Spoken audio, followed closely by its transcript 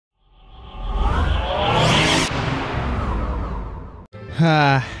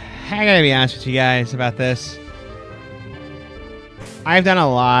I gotta be honest with you guys about this. I've done a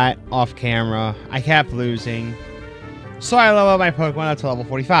lot off camera. I kept losing. So I leveled my Pokemon up to level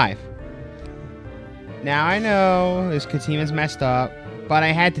 45. Now I know this team is messed up, but I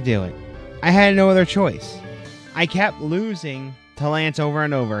had to do it. I had no other choice. I kept losing to Lance over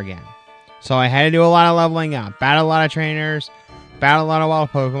and over again. So I had to do a lot of leveling up. Battle a lot of trainers, battle a lot of wild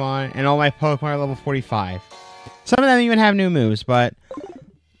Pokemon, and all my Pokemon are level 45. Some of them even have new moves, but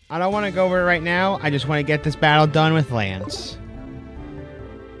I don't want to go over it right now. I just want to get this battle done with Lance.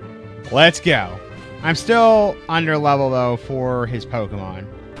 Let's go. I'm still under level, though, for his Pokemon.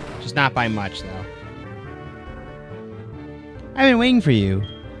 Just not by much, though. I've been waiting for you,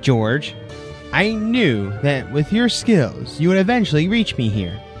 George. I knew that with your skills, you would eventually reach me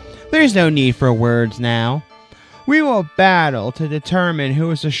here. There's no need for words now. We will battle to determine who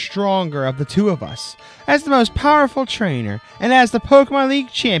is the stronger of the two of us. As the most powerful trainer, and as the Pokemon League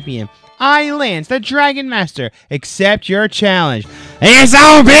champion, I, Lance, the Dragon Master, accept your challenge. It's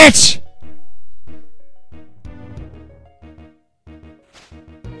all, bitch!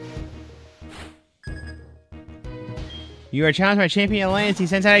 You are challenged by Champion Lance. He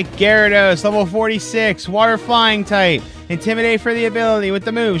sends out a Gyarados, level 46, Water Flying type. Intimidate for the ability with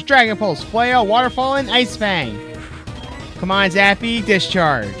the moves Dragon Pulse, Flail, Waterfall, and Ice Fang. Come on, Zappy,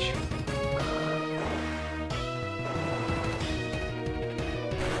 discharge.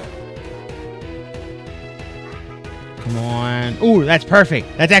 Come on. Ooh, that's perfect.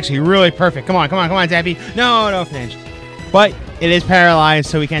 That's actually really perfect. Come on, come on, come on, Zappy. No, no finish. But it is paralyzed,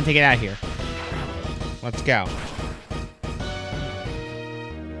 so we can't take it out here. Let's go.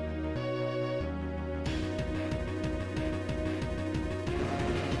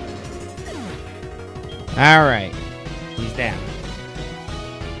 Alright. He's down.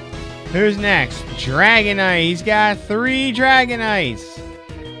 Who's next? Dragonite. He's got 3 Dragonites.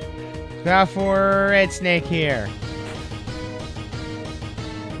 Got for Red Snake here.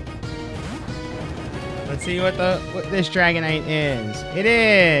 Let's see what this Dragonite is. It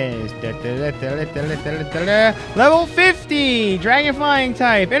is level 50. Dragon Flying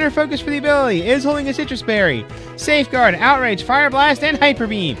type. Inner Focus for the ability. Is holding a Citrus Berry. Safeguard, Outrage, Fire Blast, and Hyper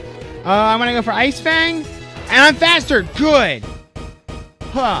Beam. I'm gonna go for Ice Fang, and I'm faster. Good.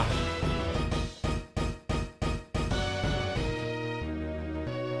 Huh.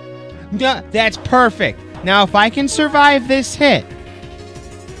 That's perfect. Now, if I can survive this hit,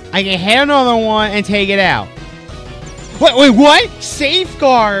 I can hit another one and take it out. Wait, what?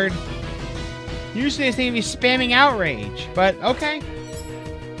 Safeguard? Usually this thing would be spamming Outrage, but okay.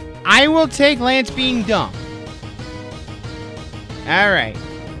 I will take Lance being dumb. Alright.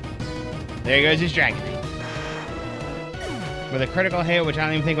 There goes his Dragonite. With a critical hit, which I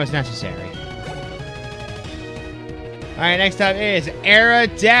don't even think was necessary. Alright, next up is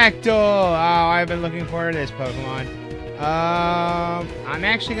Aerodactyl. Oh, I've been looking forward to this Pokemon. I'm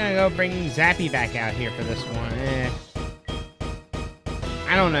actually going to go bring Zappy back out here for this one.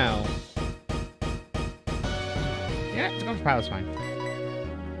 I don't know. Yeah, let's go for Pilot's fine.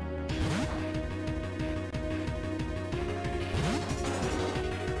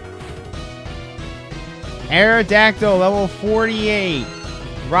 Aerodactyl, level 48.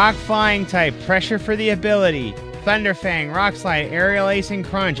 Rock Flying type. Pressure for the ability. Thunder Fang, Rock Slide, Aerial Ace, and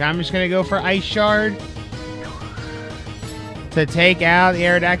Crunch. I'm just going to go for Ice Shard to take out the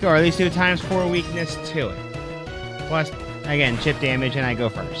Aerodactyl, or at least do ×4 weakness to it. Plus, again, chip damage, and I go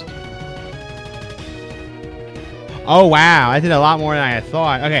first. Oh, wow. I did a lot more than I had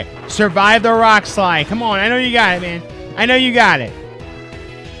thought. Okay. Survive the Rock Slide. Come on. I know you got it, man. I know you got it.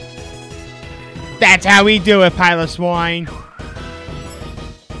 That's how we do it, Pilot Swine.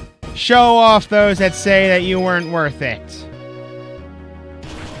 Show off those that say that you weren't worth it.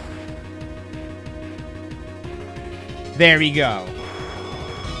 There we go.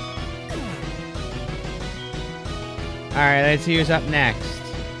 Alright, let's see who's up next.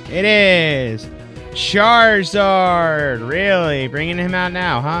 It is Charizard. Really? Bringing him out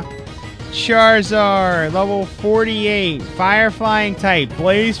now, huh? Charizard, level 48. Fire Flying type.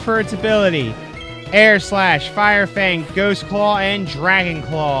 Blaze for its ability. Air Slash, Fire Fang, Ghost Claw, and Dragon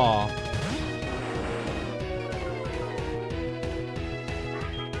Claw.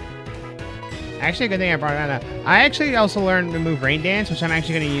 Actually, a good thing I brought it out. I actually also learned to move Rain Dance, which I'm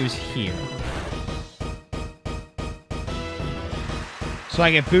actually going to use here. So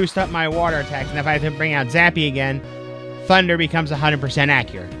I can boost up my water attacks, and if I have to bring out Zappy again, Thunder becomes 100%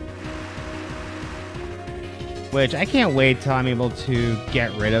 accurate. Which I can't wait till I'm able to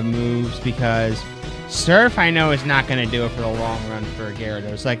get rid of moves, because Surf, I know, is not going to do it for the long run for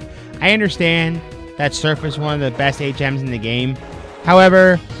Gyarados. Like, I understand that Surf is one of the best HMs in the game,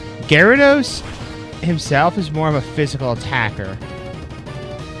 However, Gyarados himself is more of a physical attacker.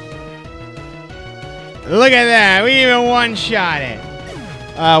 Look at that! We even one-shot it!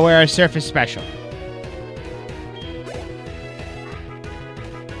 Where our Surf is special.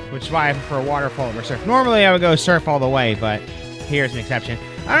 Which is why I prefer Waterfall over Surf. Normally I would go Surf all the way, but here's an exception.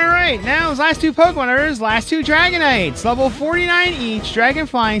 Alright, now his last two Pokemon are his last two Dragonites. Level 49 each, Dragon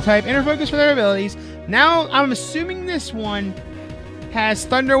Flying type, Inner Focus for their abilities. Now, I'm assuming this one has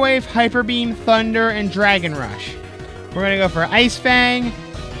Thunder Wave, Hyper Beam, Thunder, and Dragon Rush. We're going to go for Ice Fang,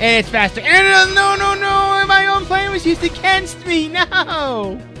 and it's faster. And no, my own plan was used against me,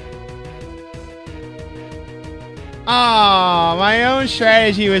 no! Oh, my own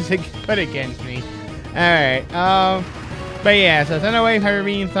strategy was put against me. Alright, but yeah, so Thunder Wave, Hyper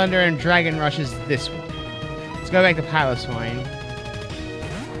Beam, Thunder, and Dragon Rush is this one. Let's go back to Piloswine.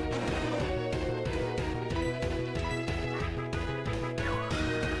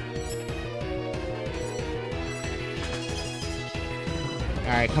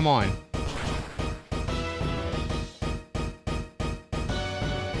 Alright, come on.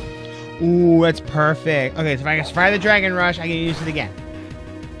 Ooh, that's perfect. Okay, so if I can fire the Dragon Rush, I can use it again.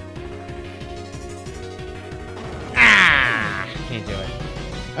 Ah! Can't do it.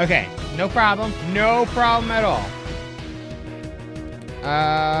 Okay, no problem. No problem at all.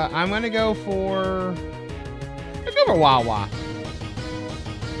 I'm gonna go for... Let's go for Wawa.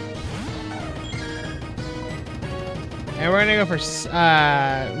 And we're gonna go for...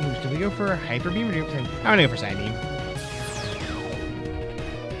 do we go for Hyper Beam or do we... I'm gonna go for Side Beam.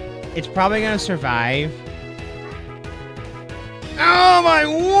 It's probably gonna survive. Oh my,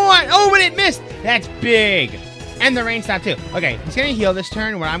 what? Oh, but it missed! That's big! And the rain stopped too. Okay, he's gonna heal this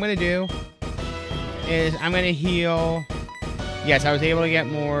turn. What I'm gonna do is I'm gonna heal... Yes, I was able to get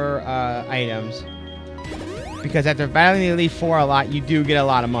more items. Because after battling the Elite Four a lot, you do get a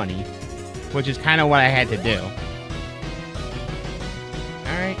lot of money. Which is kind of what I had to do.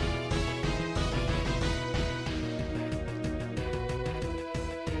 Alright.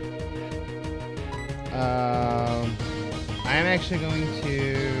 I'm actually going to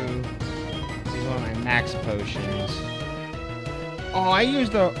use one of my max potions. Oh, I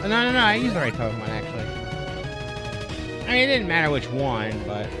used the... No, I used the right Pokemon, actually. I mean, it didn't matter which one,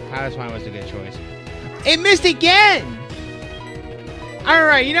 but Piloswine was a good choice. It missed again!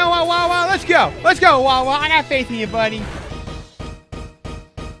 Alright, you know what, Wawa? Let's go! Let's go, Wawa! I got faith in you, buddy.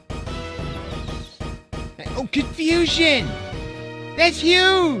 Oh, confusion! That's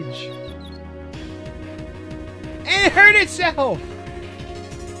huge! And it hurt itself!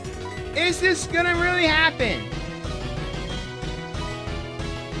 Is this gonna really happen?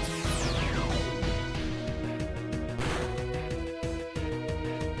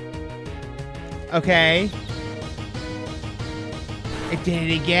 Okay. It did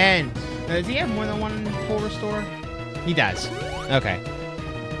it again. Does he have more than one full restore? He does. Okay.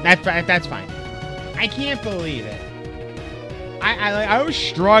 That's fine. I can't believe it. I was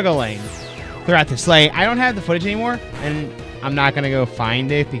struggling throughout this. Like, I don't have the footage anymore, and I'm not gonna go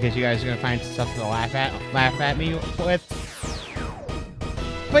find it because you guys are gonna find stuff to laugh at me with.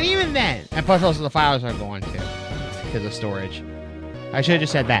 But even then, and plus also the files are going to because of storage. I should have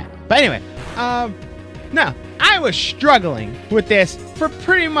just said that. But anyway, no, I was struggling with this for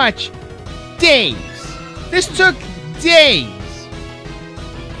pretty much days. This took days.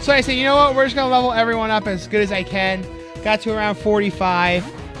 So I said, you know what? We're just gonna level everyone up as good as I can. Got to around 45.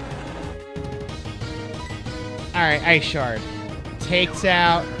 Alright, Ice Shard. Takes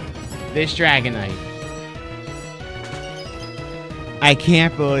out this Dragonite. I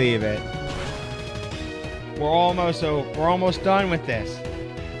can't believe it. We're almost done with this.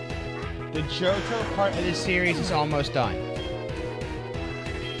 The Johto part of this series is almost done.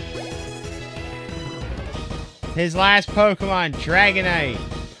 His last Pokemon, Dragonite.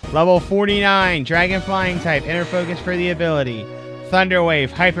 Level 49, Dragon Flying type, Inner Focus for the ability. Thunder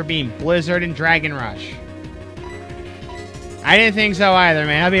Wave, Hyper Beam, Blizzard, and Dragon Rush. I didn't think so either,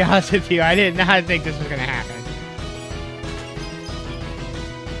 man. I'll be honest with you. I did not think this was going to happen.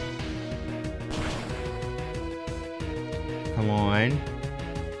 Come on.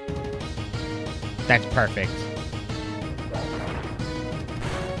 That's perfect.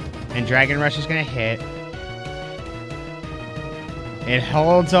 And Dragon Rush is going to hit. It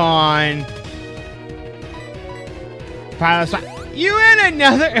holds on. Piloswine. You in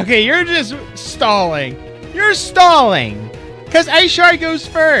another... Okay, you're just stalling. You're stalling. Because Ice Shard goes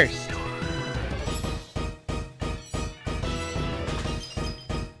first.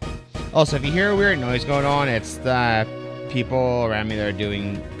 Also, if you hear a weird noise going on, it's the people around me that are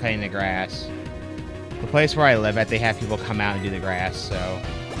cutting the grass. The place where I live at, they have people come out and do the grass, so...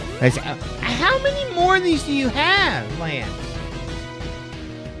 How many more of these do you have, Lance?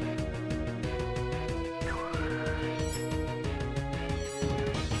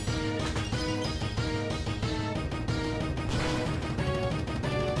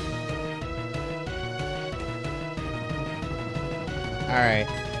 Alright.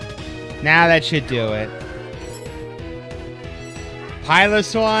 Now that should do it.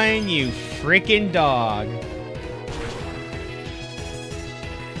 Piloswine, you freaking dog.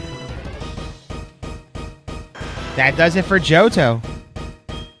 That does it for Johto.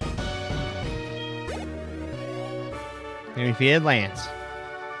 We defeated Lance.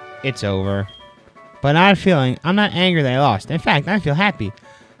 It's over. But I'm not angry that I lost. In fact, I feel happy.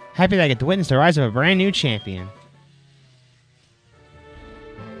 Happy that I get to witness the rise of a brand new champion.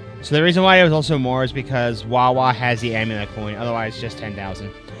 So the reason why it was also more is because Wawa has the amulet coin, otherwise just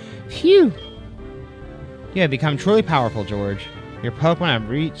 10,000. Phew! You have become truly powerful, George. Your Pokemon have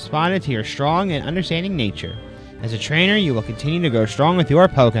responded to your strong and understanding nature. As a trainer, you will continue to grow strong with your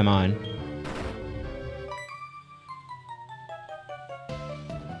Pokemon.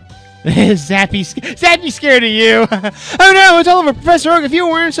 Zappy's scared of you! Oh no, it's all over, Professor Oak, if you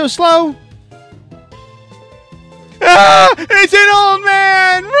weren't so slow! Ah! It's an old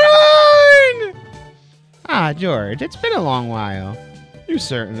man! Run! Ah, George, it's been a long while. You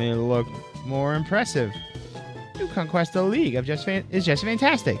certainly look more impressive. Your conquest of the league is just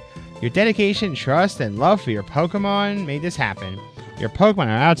fantastic. Your dedication, trust, and love for your Pokemon made this happen. Your Pokemon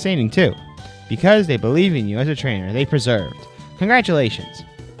are outstanding too. Because they believe in you as a trainer, they persevered. Congratulations.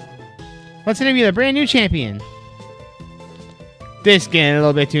 Let's interview the brand new champion. This getting a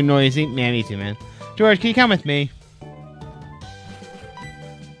little bit too noisy. Man, me too, man. George, can you come with me?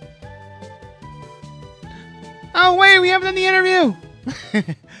 Oh, wait, we haven't done the interview!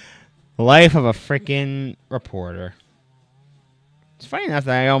 Life of a freaking reporter. It's funny enough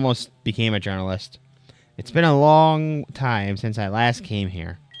that I almost became a journalist. It's been a long time since I last came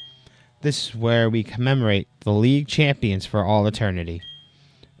here. This is where we commemorate the league champions for all eternity.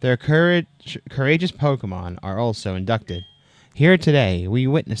 Their courageous Pokemon are also inducted. Here today, we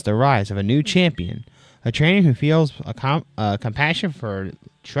witness the rise of a new champion, a trainer who feels a compassion for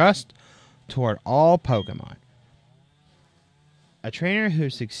trust toward all Pokemon. A trainer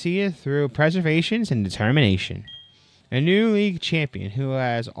who succeeded through preservation and determination. A new league champion who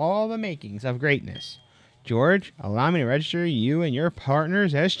has all the makings of greatness. George, allow me to register you and your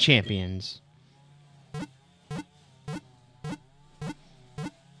partners as champions.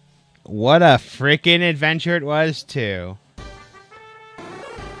 What a freaking adventure it was, too.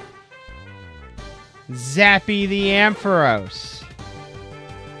 Zappy the Ampharos.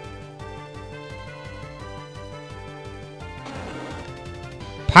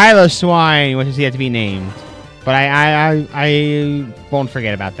 Piloswine, which is yet to be named. But I won't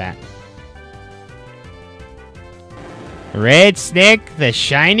forget about that. Red Snick, the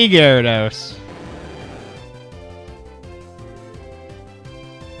shiny Gyarados.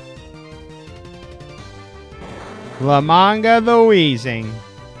 Lamanga the Weezing.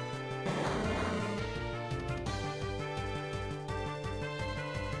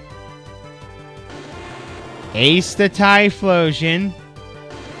 Ace the Typhlosion.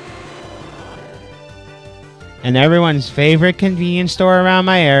 And everyone's favorite convenience store around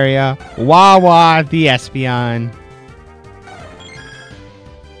my area, Wawa the Espeon.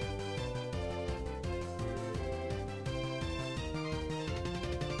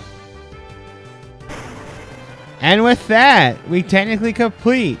 And with that, we technically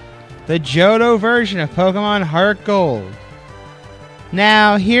complete the Johto version of Pokemon Heart Gold.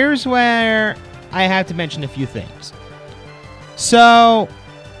 Now, here's where I have to mention a few things. So,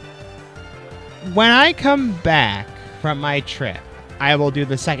 when I come back from my trip, I will do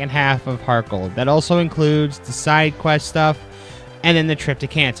the second half of Heart Gold. That also includes the side quest stuff and then the trip to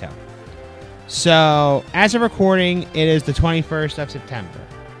Kanto. So, as of recording, it is the 21st of September.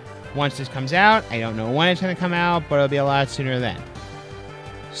 Once this comes out, I don't know when it's going to come out, but it'll be a lot sooner then.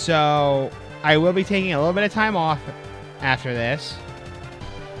 So, I will be taking a little bit of time off after this.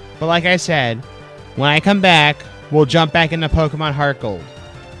 But like I said, when I come back, we'll jump back into Pokemon Heart Gold.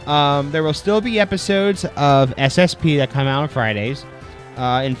 There will still be episodes of SSP that come out on Fridays.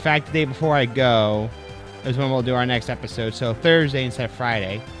 In fact, the day before I go is when we'll do our next episode. So Thursday instead of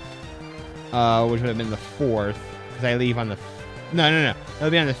Friday, which would have been the 4th, because I leave on the... No. It'll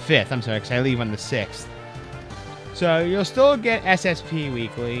be on the 5th. I'm sorry, because I leave on the 6th. So you'll still get SSP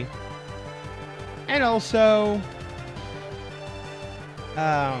weekly. And also...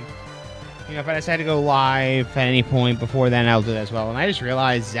 You know, if I decide to go live at any point before then, I'll do that as well. And I just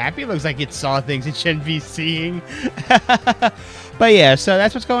realized Zappy looks like it saw things it shouldn't be seeing. But yeah, so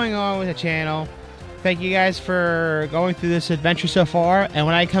that's what's going on with the channel. Thank you guys for going through this adventure so far. And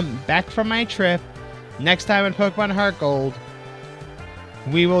when I come back from my trip, next time in Pokemon Heart Gold,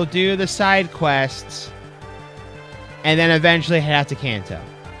 we will do the side quests and then eventually head out to Kanto.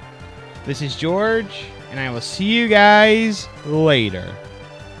 This is George, and I will see you guys later.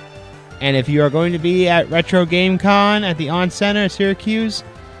 And if you are going to be at Retro Game Con at the On Center at Syracuse,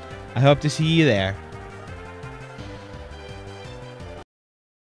 I hope to see you there.